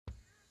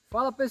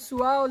Fala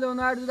pessoal,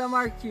 Leonardo da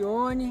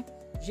Marchione.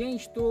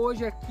 Gente, estou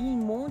hoje aqui em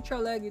Monte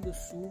Alegre do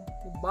Sul,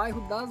 no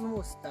bairro das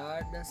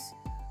Mostardas.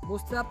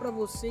 Mostrar para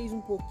vocês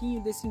um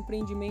pouquinho desse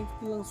empreendimento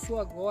que lançou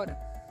agora.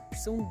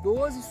 São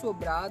 12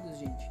 sobrados,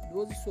 gente,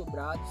 12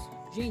 sobrados.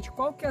 Gente,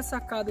 qual que é a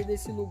sacada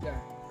desse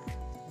lugar?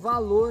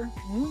 Valor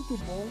muito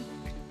bom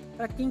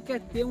para quem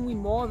quer ter um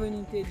imóvel no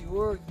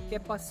interior, que quer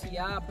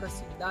passear para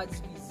cidades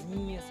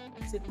vizinhas.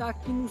 Você está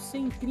aqui no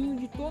centrinho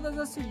de todas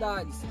as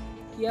cidades,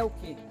 que é o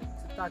que?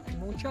 Você está aqui em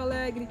Monte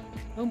Alegre,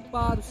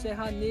 Amparo,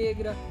 Serra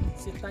Negra,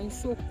 você está em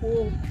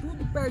Socorro,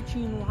 tudo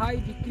pertinho, no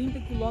raio de 30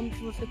 km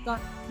você está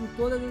em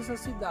todas essas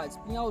cidades,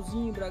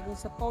 Pinhalzinho,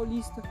 Bragança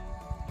Paulista.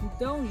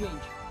 Então,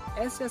 gente,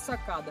 essa é a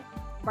sacada.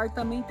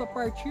 Apartamento a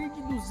partir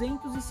de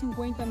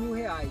R$250 mil,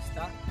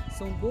 tá?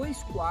 São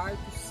 2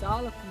 quartos,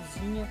 sala,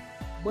 cozinha,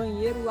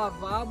 banheiro,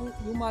 lavabo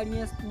e uma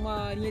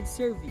arinha de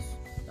serviço,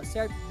 tá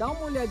certo? Dá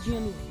uma olhadinha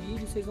no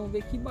vídeo, vocês vão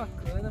ver que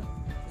bacana,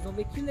 vocês vão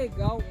ver que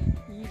legal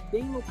e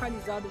bem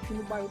localizado aqui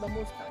no bairro da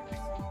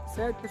Mostardas,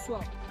 certo,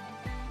 pessoal?